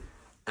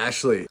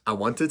Ashley, I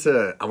wanted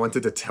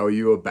to tell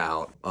you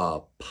about a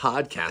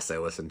podcast I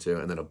listened to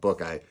and then a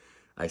book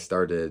I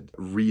started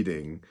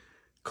reading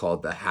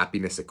called The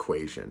Happiness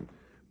Equation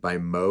by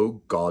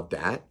Mo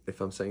Gaudat, if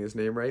I'm saying his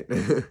name right.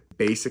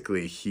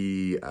 Basically,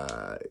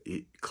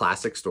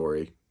 classic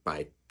story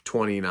by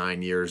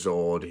 29 years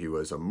old, he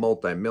was a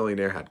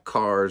multimillionaire, had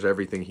cars,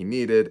 everything he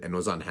needed, and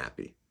was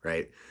unhappy,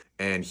 right?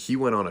 And he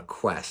went on a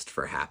quest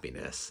for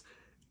happiness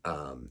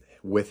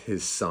with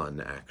his son,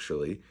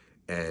 actually.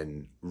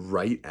 And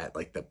right at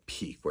like the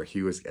peak where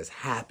he was as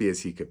happy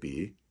as he could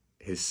be,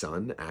 his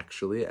son,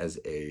 actually, as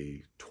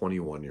a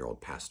 21-year-old,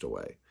 passed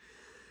away.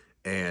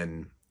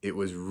 And it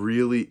was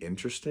really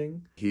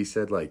interesting. He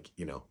said, like,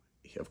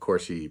 of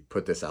course, he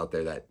put this out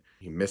there that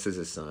he misses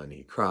his son,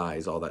 he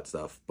cries, all that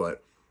stuff.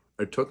 But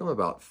it took him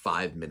about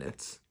 5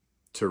 minutes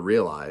to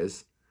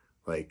realize,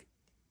 like,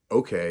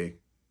 okay,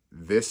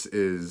 this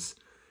is,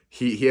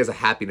 he has a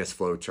happiness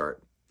flow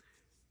chart.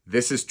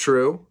 This is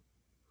true.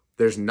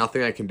 There's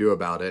nothing I can do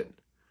about it.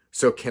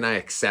 So can I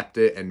accept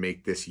it and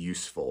make this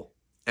useful?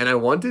 And I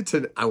wanted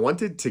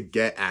to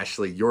get,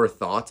 Ashley, your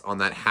thoughts on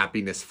that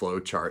happiness flow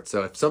chart.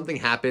 So if something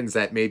happens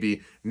that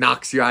maybe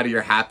knocks you out of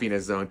your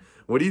happiness zone,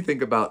 what do you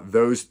think about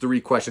those three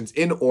questions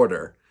in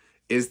order?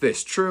 Is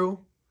this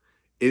true?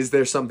 Is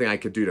there something I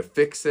could do to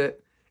fix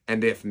it?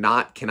 And if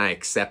not, can I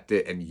accept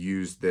it and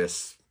use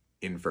this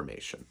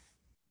information?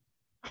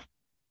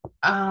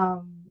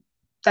 Um,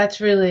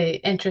 that's really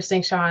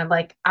interesting, Sean.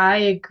 Like, I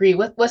agree.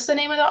 What's the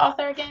name of the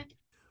author again?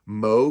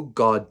 Mo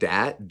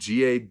Gaudat,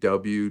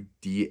 Gawdat.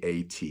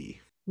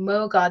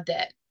 Mo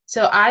Gaudet.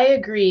 So I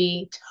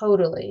agree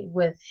totally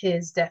with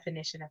his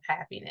definition of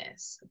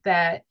happiness,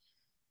 that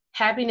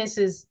happiness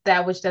is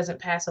that which doesn't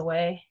pass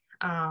away.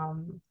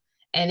 And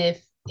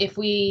if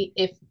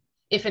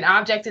an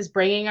object is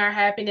bringing our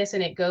happiness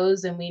and it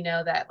goes, then we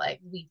know that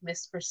like we've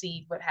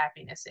misperceived what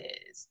happiness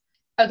is.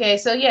 Okay,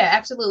 so yeah,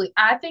 absolutely.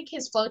 I think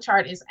his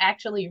flowchart is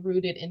actually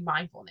rooted in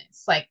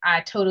mindfulness. Like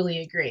I totally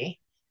agree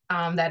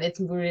that it's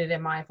rooted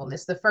in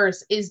mindfulness. The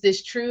first, is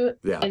this true?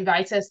 Yeah.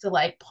 Invites us to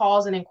like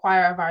pause and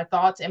inquire of our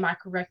thoughts. Am I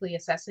correctly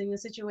assessing the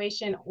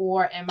situation,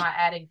 or am I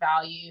adding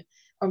value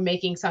or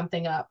making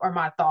something up, or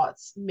my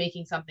thoughts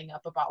making something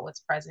up about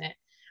what's present?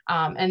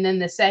 And then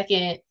the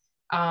second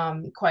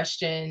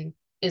question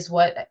is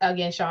what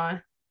again,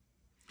 Sean?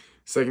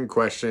 Second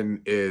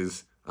question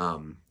is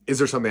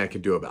there something I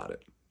can do about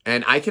it?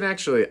 And I can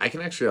actually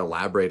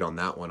elaborate on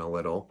that one a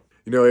little.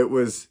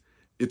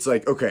 It's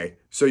like, okay,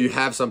 so you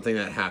have something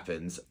that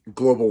happens,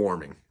 global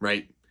warming,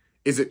 right?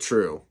 Is it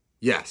true?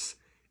 Yes.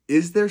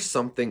 Is there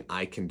something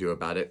I can do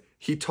about it?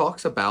 He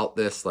talks about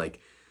this like,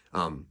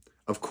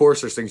 of course,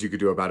 there's things you could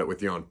do about it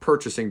with your own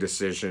purchasing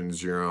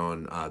decisions, your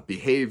own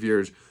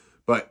behaviors,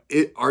 but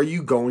are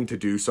you going to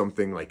do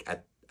something like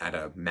at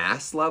a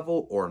mass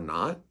level or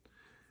not?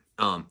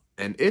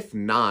 And if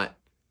not,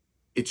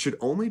 it should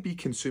only be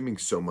consuming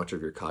so much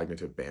of your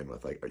cognitive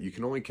bandwidth. Like you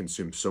can only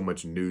consume so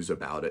much news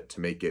about it to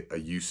make it a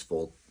you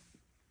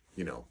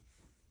know,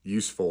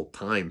 useful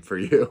time for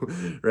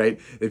you, right?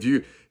 If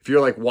you're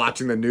like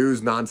watching the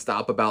news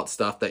nonstop about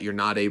stuff that you're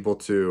not able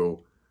to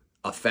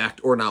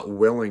affect or not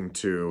willing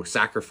to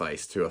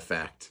sacrifice to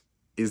affect,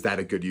 is that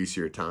a good use of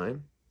your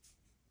time?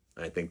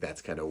 I think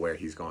that's kind of where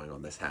he's going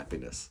on this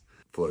happiness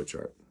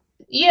flowchart.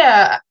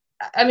 Yeah,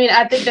 I mean,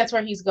 I think that's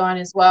where he's gone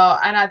as well.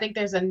 And I think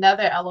there's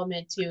another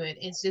element to it.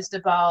 It's just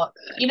about,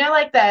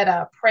 like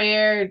that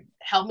prayer,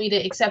 help me to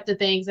accept the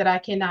things that I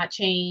cannot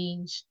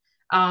change.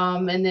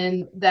 And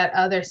then that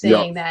other Yep.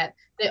 saying that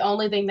the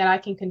only thing that I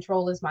can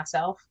control is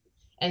myself.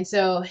 And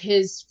so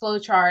his flow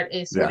chart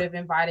is sort Yeah. of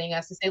inviting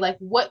us to say, like,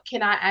 what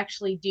can I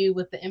actually do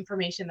with the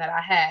information that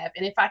I have?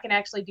 And if I can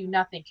actually do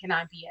nothing, can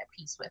I be at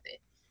peace with it?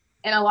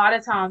 And a lot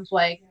of times,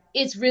 like,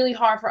 it's really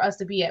hard for us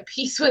to be at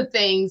peace with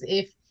things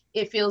if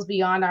it feels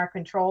beyond our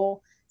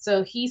control.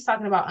 So he's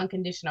talking about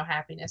unconditional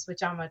happiness,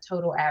 which I'm a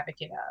total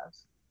advocate of.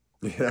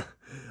 Yeah.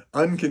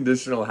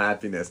 Unconditional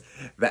happiness.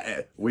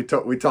 That we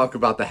talk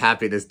about the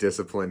happiness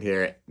discipline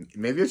here.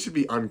 Maybe it should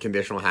be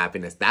unconditional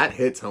happiness. That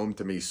hits home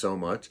to me so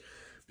much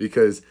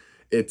because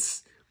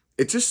it's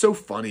it's just so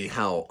funny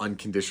how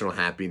unconditional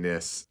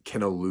happiness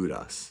can elude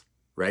us,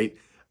 right?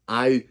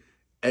 I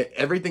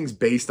Everything's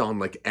based on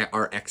like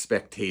our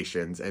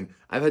expectations, and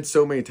I've had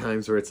so many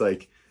times where it's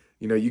like,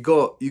 you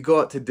go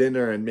out to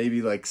dinner and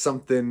maybe like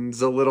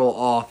something's a little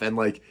off and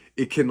like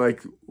it can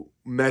like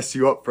mess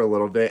you up for a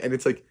little bit, and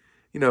it's like,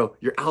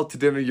 you're out to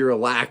dinner, you're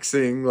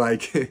relaxing,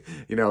 like,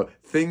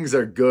 things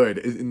are good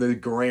in the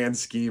grand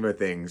scheme of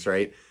things,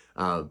 right?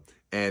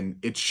 And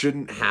it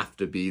shouldn't have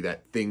to be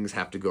that things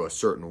have to go a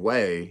certain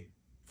way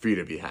for you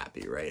to be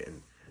happy, right?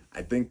 And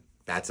I think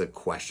that's a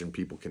question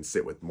people can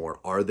sit with more.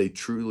 Are they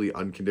truly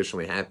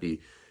unconditionally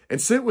happy?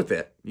 And sit with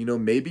it.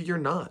 Maybe you're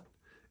not.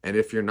 And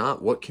if you're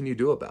not, what can you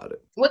do about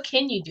it? What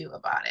can you do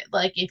about it?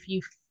 Like if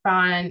you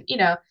find,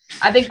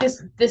 I think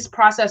this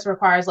process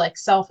requires like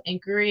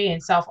self-inquiry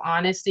and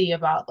self-honesty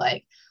about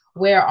like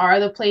where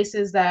are the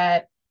places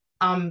that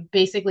I'm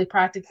basically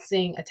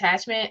practicing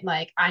attachment.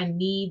 Like I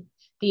need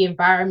the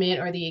environment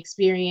or the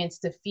experience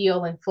to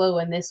feel and flow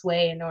in this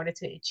way in order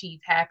to achieve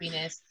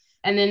happiness.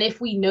 And then if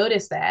we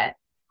notice that,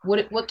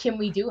 what can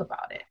we do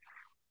about it?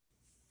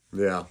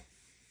 Yeah.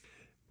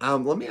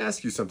 Let me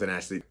ask you something,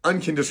 Ashley.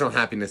 Unconditional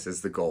happiness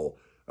is the goal.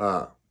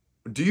 Uh,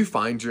 do you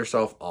find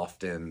yourself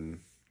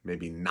often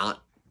maybe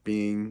not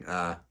being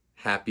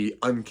happy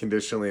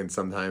unconditionally, and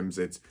sometimes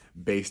it's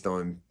based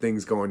on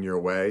things going your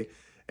way?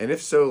 And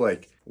if so,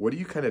 like, what do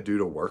you kind of do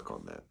to work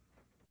on that?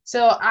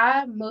 So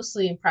I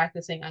mostly am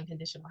practicing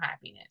unconditional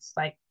happiness.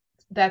 Like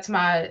that's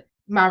my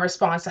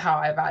response to how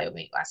I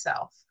evaluate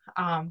myself.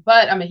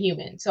 But I'm a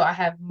human, so I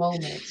have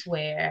moments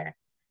where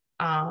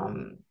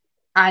um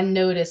I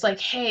notice like,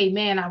 hey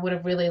man, I would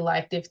have really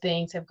liked if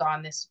things have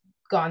gone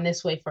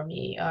this way for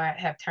me or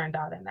have turned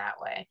out in that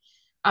way.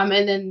 And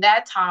then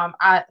that time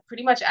I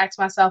pretty much ask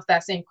myself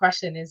that same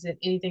question, is it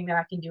anything that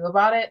I can do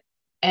about it?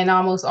 And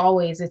almost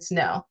always it's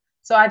no.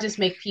 So I just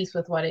make peace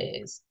with what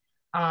it is.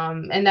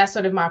 And that's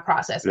sort of my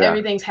process. Yeah.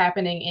 Everything's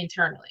happening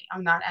internally.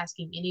 I'm not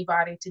asking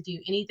anybody to do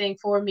anything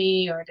for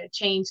me or to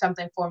change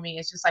something for me.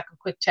 It's just like a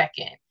quick check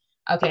in.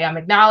 Okay, I'm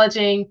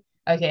acknowledging,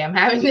 okay, I'm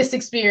having this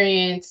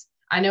experience.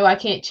 I know I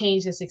can't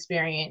change this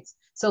experience.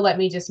 So let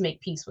me just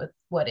make peace with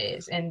what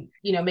is. And,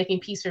 making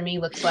peace for me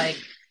looks like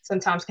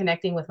sometimes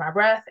connecting with my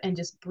breath and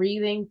just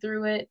breathing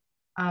through it.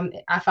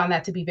 I found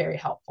that to be very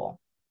helpful.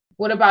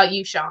 What about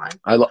you, Sean?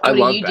 I What do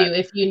love you do that.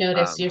 if you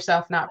notice Um,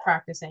 yourself not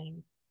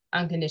practicing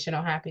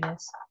unconditional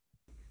happiness?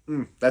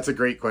 that's a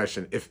great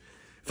question. If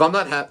I'm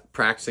not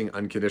practicing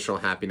unconditional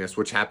happiness,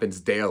 which happens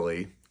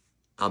daily,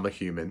 I'm a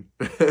human.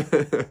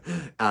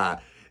 uh,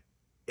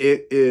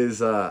 it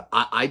is.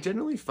 I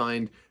generally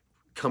find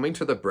coming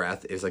to the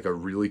breath is like a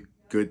really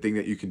good thing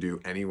that you can do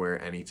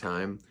anywhere,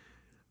 anytime.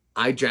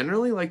 I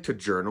generally like to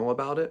journal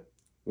about it.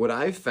 What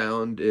I've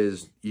found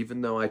is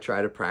even though I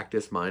try to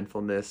practice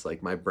mindfulness,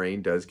 like my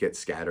brain does get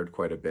scattered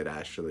quite a bit,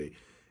 actually.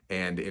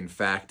 And in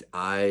fact,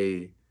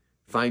 I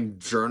find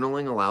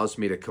journaling allows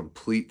me to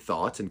complete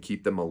thoughts and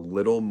keep them a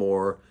little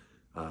more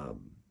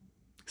um,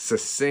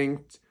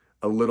 succinct,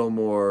 a little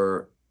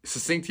more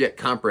succinct yet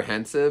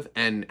comprehensive,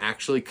 and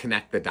actually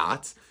connect the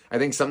dots. I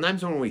think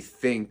sometimes when we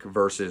think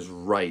versus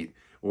write,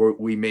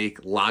 we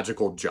make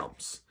logical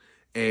jumps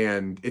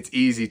and it's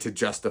easy to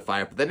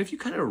justify it. But then if you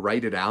kind of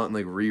write it out and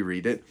like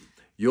reread it,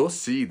 you'll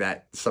see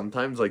that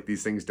sometimes like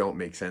these things don't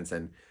make sense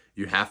and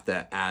you have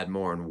to add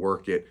more and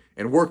work it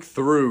and work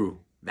through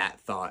that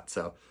thought.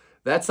 So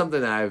that's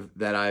something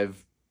that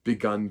I've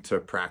begun to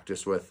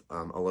practice with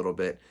a little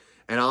bit.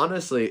 And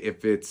honestly,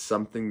 if it's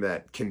something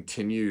that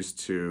continues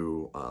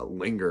to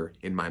linger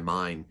in my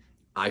mind,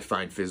 I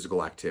find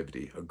physical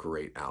activity a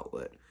great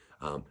outlet.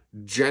 Um,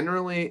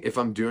 Generally, if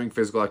I'm doing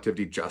physical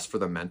activity just for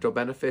the mental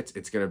benefits,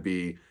 it's going to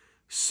be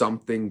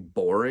something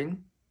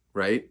boring,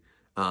 right?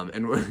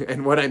 And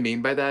and what I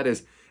mean by that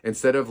is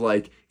instead of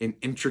like an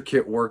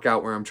intricate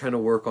workout where I'm trying to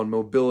work on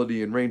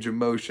mobility and range of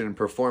motion and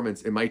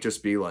performance, it might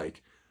just be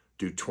like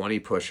do 20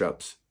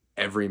 push-ups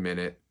every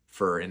minute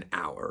for an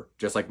hour,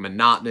 just like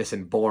monotonous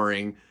and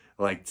boring.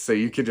 Like so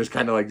you can just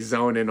kind of like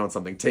zone in on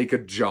something, take a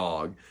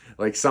jog,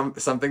 like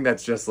something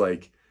that's just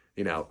like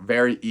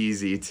very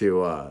easy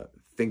to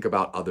think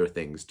about other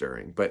things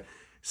during. But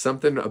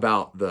something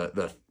about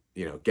the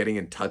getting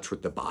in touch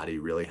with the body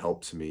really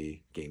helps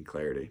me gain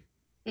clarity.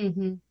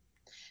 Hmm.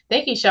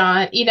 Thank you,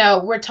 Sean.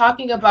 We're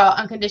talking about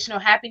unconditional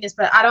happiness,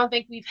 but I don't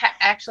think we've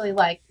actually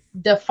like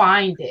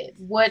defined it.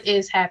 What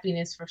is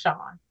happiness for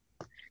Sean?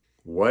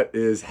 What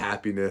is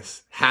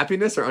happiness?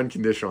 Happiness or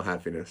unconditional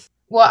happiness?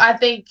 Well, I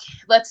think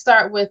let's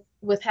start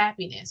with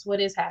happiness. What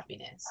is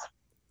happiness?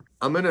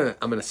 I'm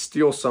gonna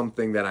steal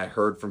something that I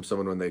heard from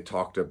someone when they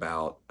talked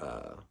about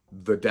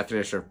the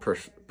definition of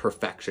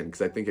perfection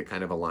because I think it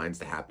kind of aligns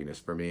to happiness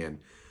for me. And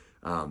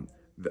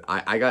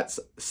I got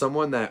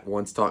someone that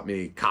once taught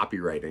me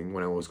copywriting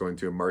when I was going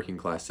to a marketing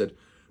class said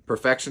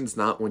perfection's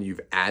not when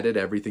you've added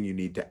everything you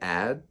need to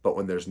add, but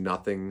when there's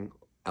nothing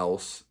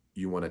else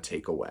you want to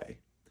take away.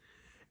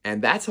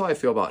 And that's how I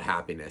feel about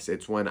happiness.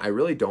 It's when I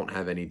really don't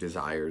have any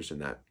desires in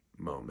that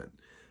moment.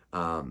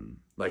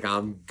 Like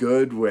I'm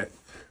good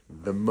with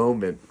the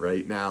moment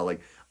right now.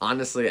 Like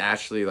honestly,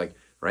 Ashley, like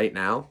right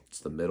now, it's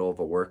the middle of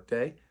a work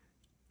day,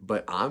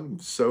 but I'm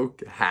so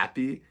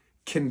happy.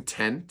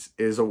 Content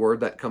is a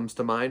word that comes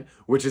to mind,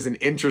 which is an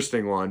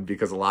interesting one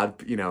because a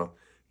lot of,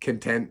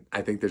 content,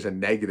 I think there's a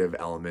negative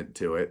element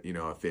to it,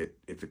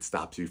 if it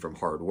stops you from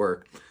hard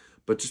work.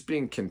 But just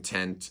being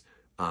content,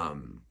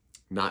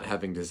 not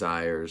having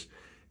desires.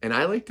 And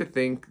I like to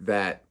think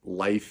that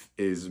life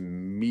is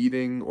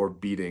meeting or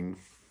beating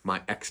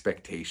my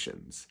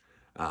expectations.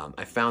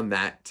 I found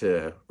that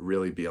to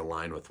really be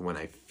aligned with when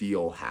I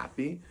feel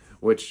happy,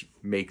 which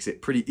makes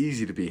it pretty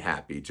easy to be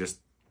happy. Just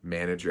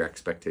manage your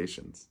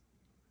expectations.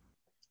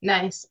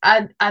 Nice.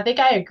 I think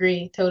I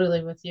agree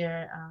totally with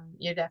your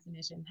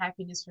definition.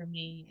 Happiness for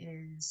me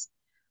is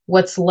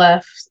what's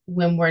left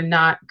when we're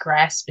not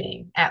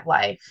grasping at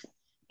life.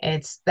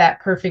 It's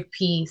that perfect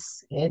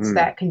peace. It's Mm,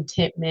 that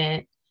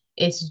contentment.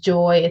 It's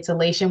joy. It's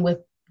elation with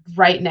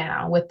right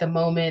now, with the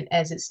moment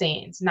as it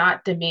stands,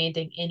 not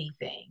demanding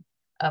anything.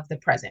 of the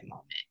present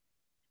moment.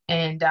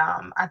 And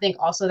I think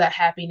also that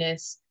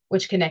happiness,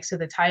 which connects to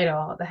the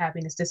title, the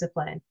happiness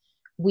discipline,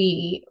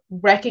 we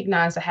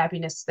recognize the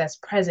happiness that's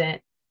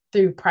present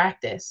through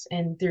practice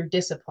and through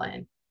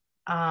discipline.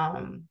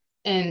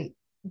 And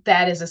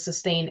that is a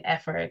sustained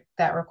effort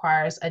that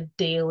requires a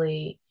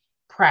daily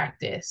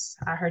practice.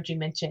 I heard you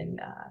mention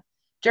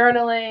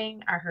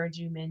journaling, I heard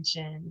you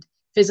mention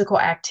physical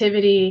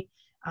activity.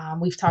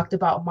 We've talked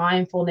about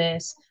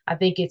mindfulness. I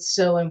think it's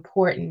so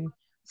important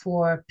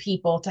for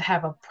people to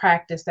have a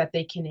practice that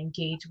they can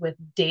engage with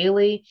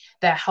daily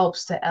that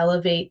helps to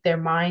elevate their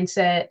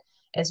mindset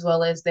as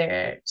well as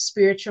their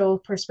spiritual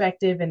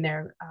perspective and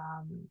their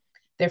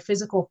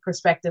physical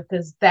perspective,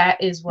 because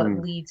that is what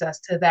Mm. leads us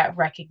to that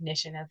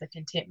recognition of the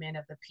contentment,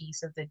 of the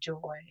peace, of the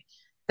joy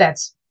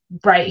that's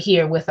right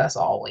here with us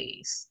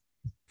always.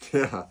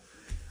 Yeah.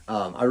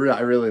 I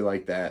really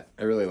like that.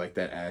 I really like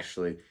that,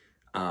 Ashley.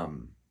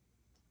 Um,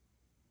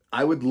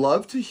 I would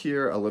love to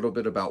hear a little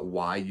bit about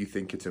why you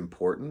think it's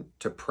important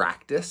to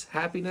practice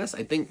happiness.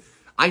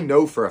 I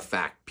know for a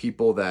fact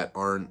people that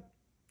aren't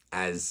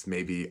as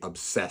maybe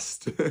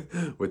obsessed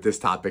with this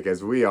topic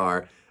as we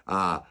are,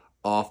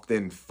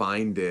 often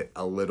find it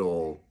a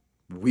little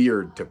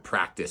weird to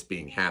practice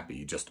being happy.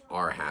 You just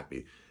are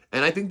happy.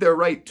 And I think they're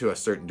right to a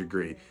certain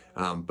degree.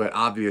 But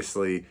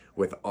obviously,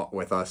 with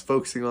us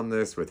focusing on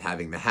this, with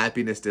having the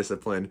happiness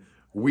discipline,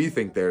 we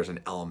think there's an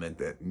element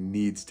that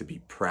needs to be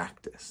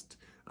practiced.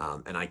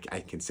 And I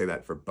can say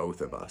that for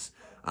both of us.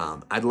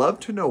 I'd love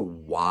to know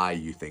why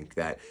you think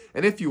that.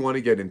 And if you want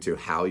to get into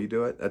how you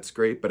do it, that's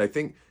great. But I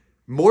think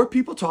more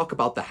people talk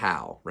about the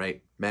how,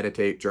 right?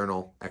 Meditate,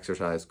 journal,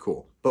 exercise,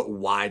 cool. But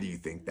why do you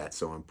think that's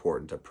so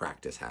important to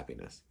practice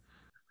happiness?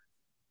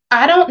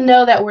 I don't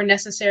know that we're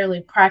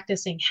necessarily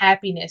practicing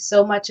happiness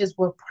so much as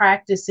we're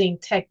practicing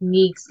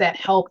techniques that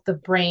help the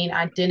brain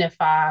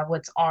identify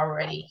what's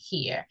already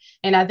here.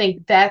 And I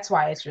think that's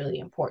why it's really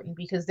important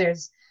because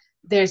there's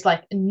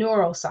like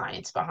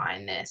neuroscience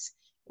behind this.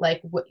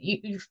 Like what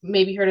you've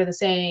maybe heard of the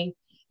saying,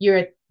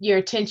 your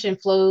attention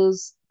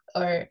flows,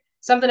 or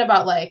something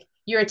about like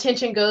your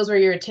attention goes where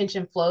your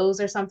attention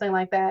flows or something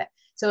like that.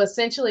 So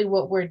essentially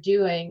what we're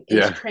doing is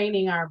Yeah.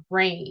 training our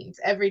brains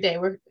every day.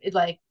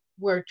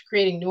 We're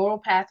creating neural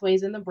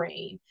pathways in the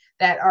brain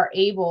that are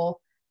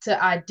able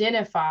to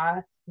identify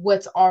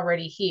what's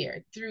already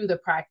here through the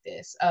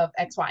practice of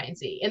X, Y, and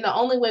Z. And the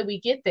only way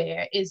we get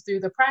there is through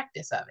the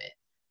practice of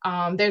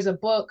it. There's a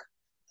book,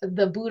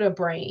 The Buddha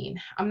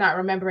Brain. I'm not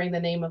remembering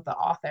the name of the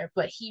author,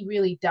 but he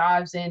really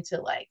dives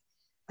into like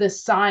the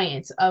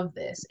science of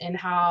this and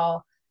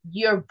how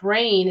your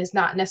brain is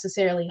not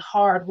necessarily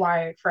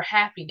hardwired for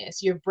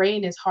happiness. Your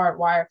brain is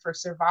hardwired for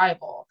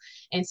survival.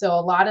 And so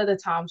a lot of the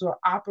times we're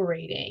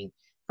operating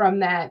from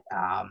that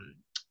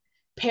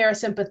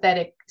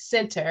parasympathetic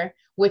center,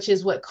 which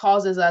is what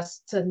causes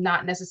us to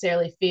not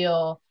necessarily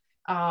feel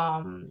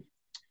um,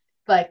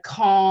 like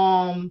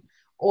calm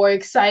or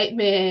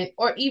excitement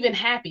or even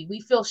happy. We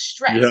feel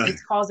stress. Yeah.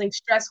 It's causing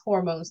stress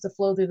hormones to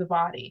flow through the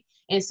body.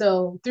 And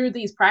so through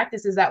these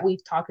practices that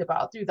we've talked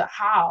about, through the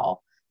how,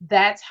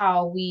 that's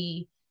how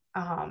we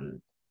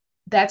um,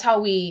 that's how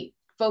we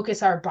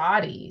focus our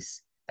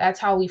bodies. That's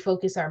how we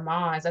focus our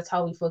minds. That's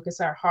how we focus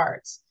our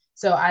hearts.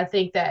 So I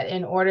think that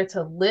in order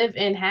to live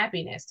in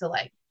happiness, to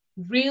like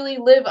really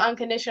live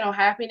unconditional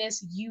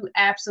happiness, you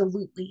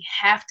absolutely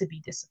have to be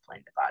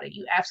disciplined about it.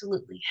 You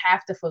absolutely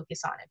have to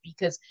focus on it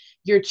because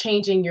you're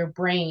changing your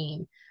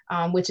brain,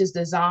 which is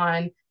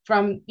designed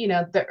from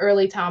the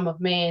early time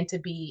of man to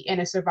be in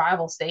a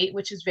survival state,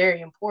 which is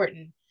very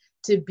important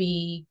to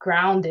be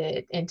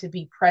grounded and to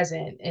be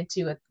present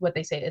into what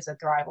they say is a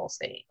thrival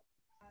state.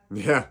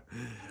 Yeah,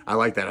 I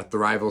like that. A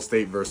thrival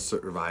state versus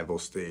survival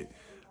state.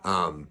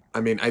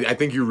 I mean, I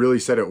think you really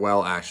said it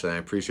well, Ashley. I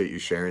appreciate you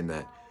sharing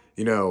that.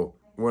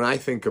 When I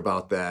think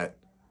about that,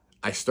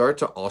 I start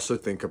to also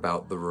think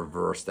about the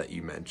reverse that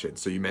you mentioned.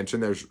 So you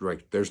mentioned there's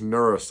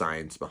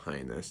neuroscience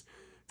behind this,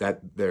 that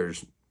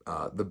there's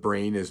the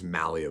brain is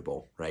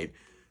malleable, right?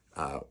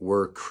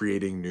 We're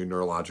creating new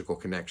neurological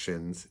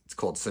connections. It's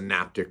called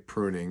synaptic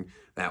pruning.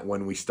 That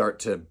when we start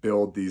to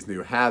build these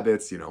new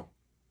habits,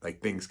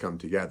 like things come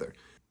together.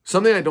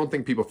 Something I don't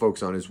think people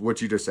focus on is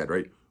what you just said,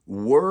 right?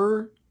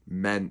 We're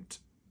meant,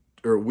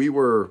 or we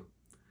were,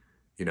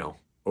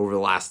 over the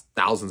last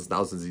thousands and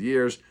thousands of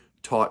years,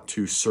 taught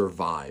to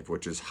survive,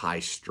 which is high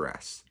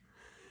stress.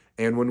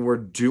 And when we're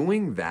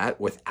doing that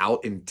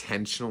without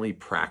intentionally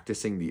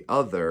practicing the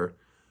other,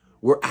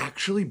 we're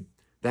actually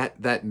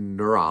that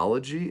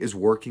neurology is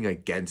working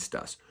against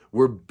us.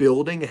 We're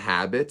building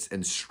habits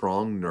and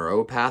strong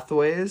neural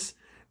pathways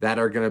that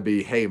are going to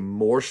be, hey,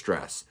 more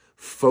stress,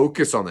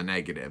 focus on the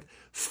negative,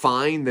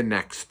 find the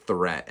next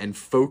threat and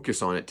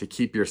focus on it to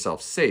keep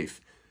yourself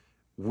safe.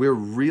 We're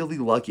really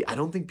lucky. I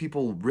don't think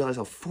people realize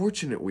how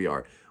fortunate we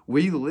are.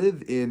 We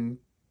live in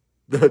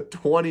the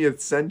 20th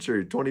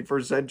century,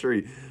 21st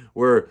century,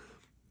 where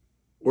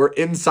we're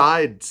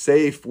inside,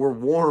 safe, we're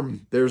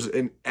warm. There's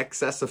an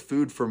excess of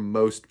food for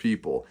most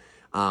people.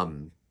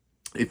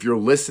 If you're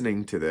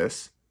listening to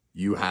this,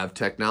 you have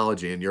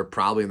technology and you're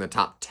probably in the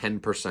top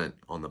 10%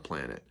 on the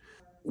planet.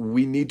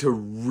 We need to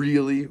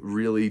really,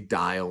 really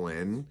dial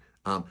in.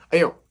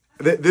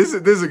 This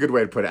is a good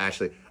way to put it,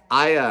 Ashley.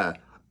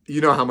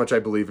 You know how much I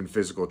believe in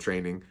physical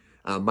training.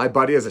 My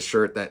buddy has a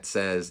shirt that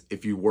says,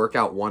 "If you work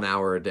out 1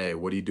 hour a day,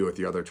 what do you do with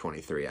the other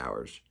 23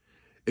 hours?"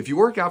 If you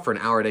work out for an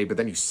hour a day, but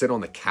then you sit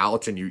on the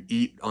couch and you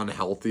eat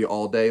unhealthy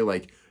all day,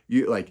 like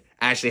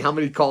Ashley, how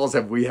many calls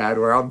have we had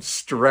where I'm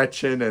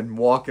stretching and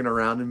walking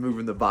around and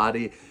moving the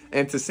body?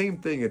 And it's the same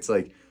thing. It's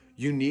like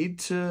you need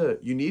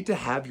to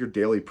have your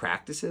daily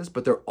practices,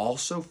 but they're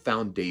also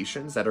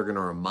foundations that are going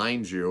to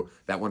remind you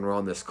that when we're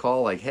on this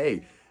call, like,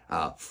 hey,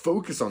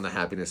 focus on the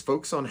happiness,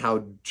 focus on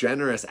how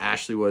generous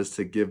Ashley was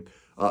to give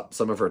up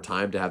some of her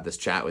time to have this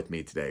chat with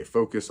me today.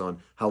 Focus on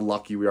how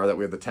lucky we are that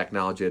we have the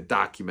technology to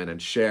document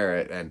and share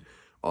it and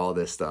all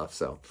this stuff.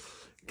 So,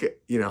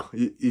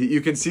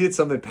 you can see it's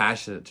something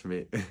passionate to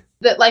me.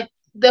 That like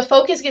the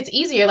focus gets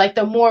easier like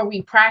the more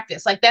we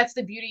practice. Like that's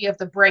the beauty of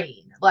the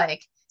brain.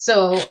 Like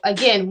so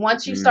again,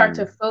 once you start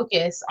to Mm,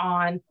 focus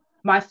on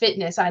my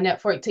fitness, I know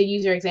for to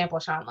use your example,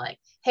 Sean, like,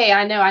 hey,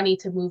 I know I need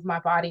to move my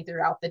body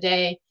throughout the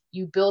day.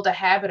 You build a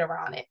habit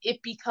around it.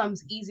 It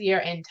becomes easier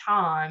in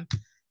time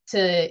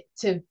to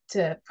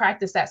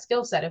practice that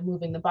skill set of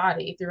moving the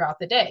body throughout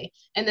the day.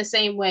 And the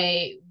same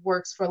way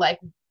works for like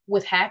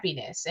with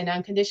happiness and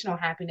unconditional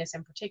happiness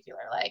in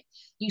particular. Like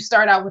you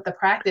start out with the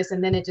practice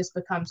and then it just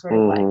becomes sort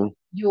of like mhm.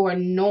 your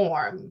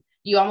norm.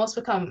 You almost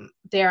become,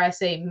 dare I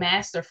say,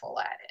 masterful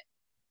at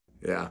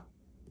it. Yeah.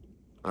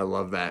 I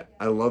love that.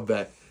 I love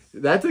that.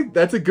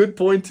 That's a good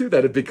point too,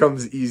 that it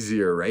becomes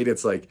easier, right?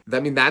 It's like, I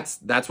mean, that's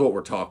what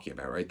we're talking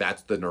about, right?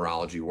 That's the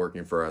neurology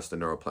working for us, the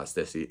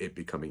neuroplasticity, it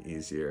becoming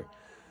easier.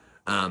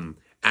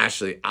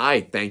 Ashley,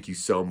 I thank you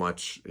so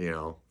much,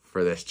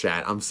 for this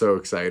chat. I'm so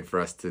excited for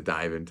us to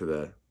dive into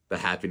the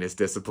happiness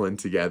discipline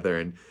together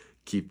and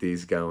keep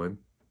these going.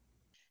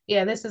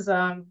 Yeah, this is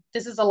a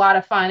lot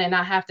of fun. And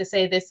I have to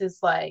say this is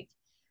like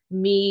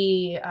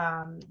me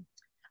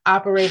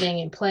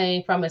operating and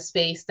playing from a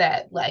space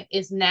that like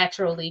is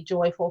naturally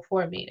joyful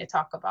for me to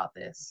talk about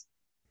this.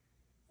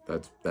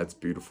 That's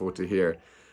beautiful to hear.